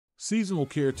Seasonal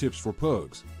care tips for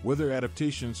pugs, weather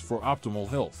adaptations for optimal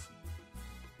health.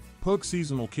 Pug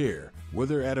seasonal care,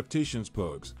 weather adaptations.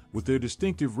 Pugs, with their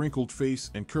distinctive wrinkled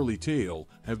face and curly tail,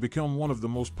 have become one of the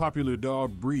most popular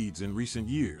dog breeds in recent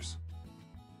years.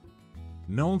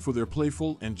 Known for their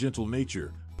playful and gentle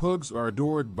nature, pugs are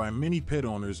adored by many pet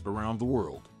owners around the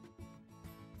world.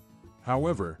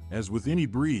 However, as with any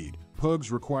breed,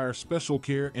 pugs require special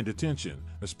care and attention,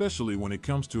 especially when it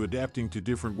comes to adapting to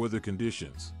different weather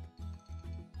conditions.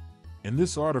 In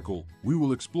this article, we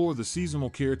will explore the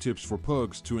seasonal care tips for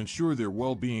pugs to ensure their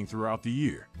well-being throughout the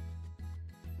year.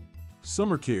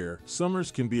 Summer care.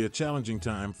 Summers can be a challenging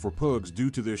time for pugs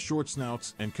due to their short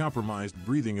snouts and compromised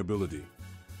breathing ability.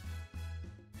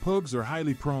 Pugs are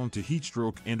highly prone to heat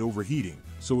stroke and overheating,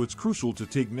 so it's crucial to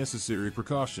take necessary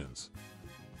precautions.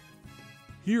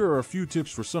 Here are a few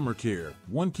tips for summer care.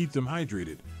 1. Keep them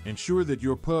hydrated. Ensure that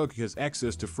your pug has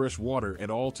access to fresh water at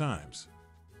all times.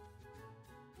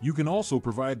 You can also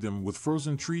provide them with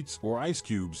frozen treats or ice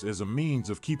cubes as a means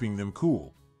of keeping them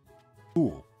cool.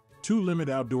 2. Limit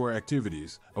outdoor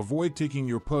activities. Avoid taking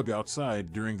your pug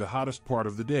outside during the hottest part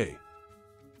of the day.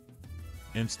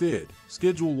 Instead,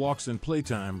 schedule walks and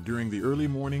playtime during the early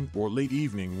morning or late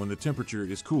evening when the temperature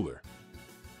is cooler.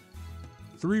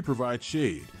 3. Provide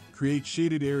shade. Create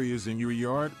shaded areas in your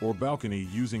yard or balcony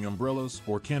using umbrellas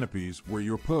or canopies where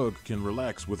your pug can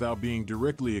relax without being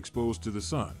directly exposed to the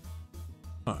sun.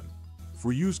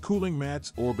 4. Use cooling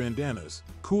mats or bandanas.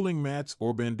 Cooling mats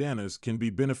or bandanas can be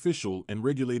beneficial in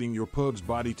regulating your pug's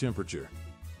body temperature.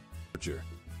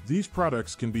 These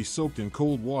products can be soaked in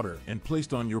cold water and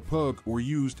placed on your pug or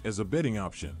used as a bedding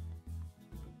option.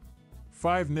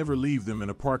 5. Never leave them in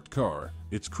a parked car.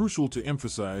 It's crucial to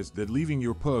emphasize that leaving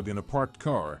your pug in a parked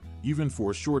car, even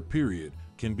for a short period,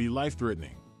 can be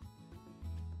life-threatening.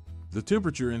 The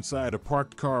temperature inside a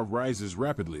parked car rises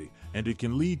rapidly, and it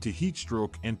can lead to heat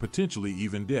stroke and potentially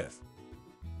even death.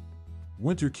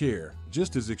 Winter care.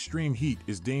 Just as extreme heat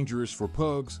is dangerous for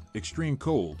pugs, extreme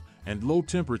cold and low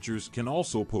temperatures can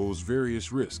also pose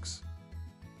various risks.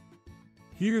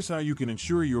 Here's how you can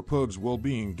ensure your pug's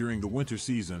well-being during the winter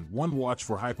season. 1. Watch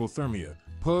for hypothermia.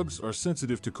 Pugs are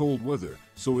sensitive to cold weather,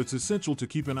 so it's essential to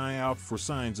keep an eye out for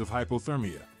signs of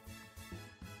hypothermia.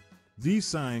 These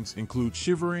signs include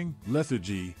shivering,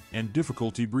 lethargy, and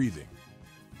difficulty breathing.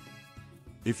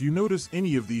 If you notice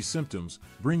any of these symptoms,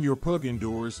 bring your pug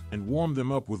indoors and warm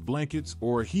them up with blankets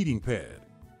or a heating pad.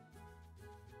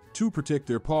 2. Protect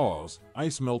their paws.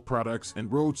 Ice melt products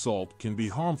and road salt can be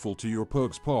harmful to your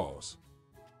pug's paws.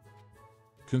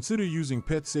 Consider using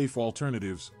pet-safe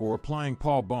alternatives or applying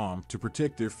paw balm to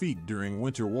protect their feet during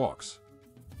winter walks.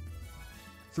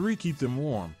 3. Keep them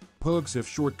warm. Pugs have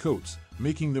short coats,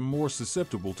 making them more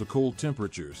susceptible to cold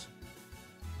temperatures.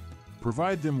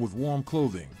 Provide them with warm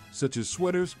clothing, such as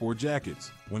sweaters or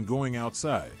jackets, when going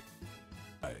outside.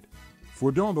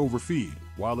 4. Don't overfeed.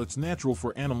 While it's natural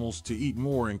for animals to eat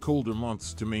more in colder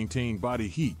months to maintain body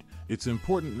heat, it's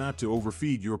important not to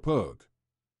overfeed your pug.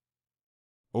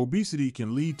 Obesity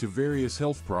can lead to various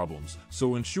health problems,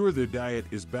 so ensure their diet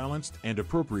is balanced and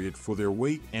appropriate for their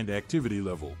weight and activity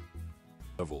level.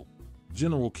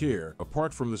 General care.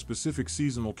 Apart from the specific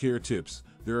seasonal care tips,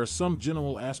 there are some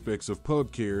general aspects of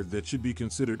pug care that should be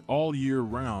considered all year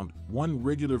round. 1.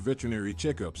 Regular veterinary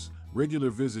checkups. Regular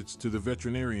visits to the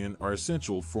veterinarian are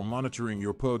essential for monitoring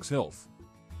your pug's health.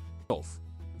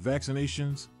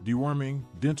 Vaccinations, deworming,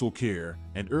 dental care,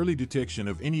 and early detection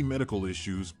of any medical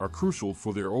issues are crucial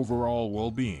for their overall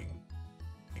well-being.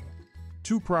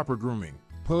 2. Proper grooming.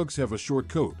 Pugs have a short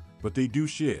coat, but they do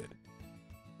shed.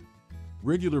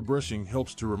 Regular brushing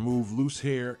helps to remove loose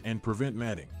hair and prevent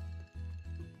matting.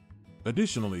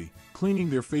 Additionally, cleaning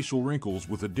their facial wrinkles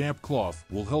with a damp cloth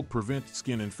will help prevent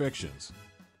skin infections.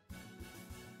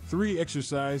 3.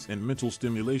 Exercise and mental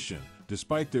stimulation.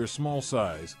 Despite their small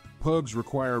size, pugs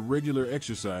require regular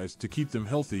exercise to keep them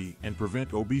healthy and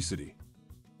prevent obesity.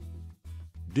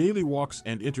 Daily walks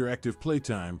and interactive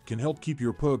playtime can help keep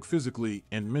your pug physically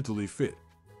and mentally fit.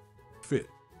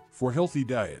 For healthy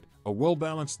diet. A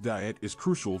well-balanced diet is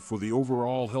crucial for the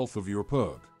overall health of your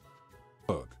pug.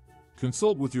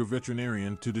 Consult with your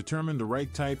veterinarian to determine the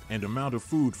right type and amount of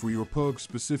food for your pug's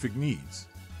specific needs.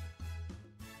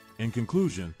 In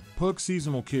conclusion, pug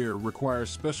seasonal care requires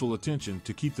special attention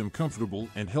to keep them comfortable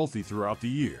and healthy throughout the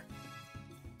year.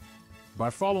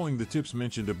 By following the tips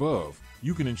mentioned above,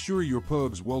 you can ensure your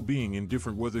pug's well-being in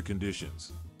different weather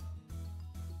conditions.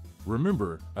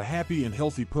 Remember, a happy and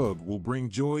healthy pug will bring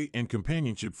joy and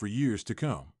companionship for years to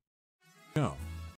come.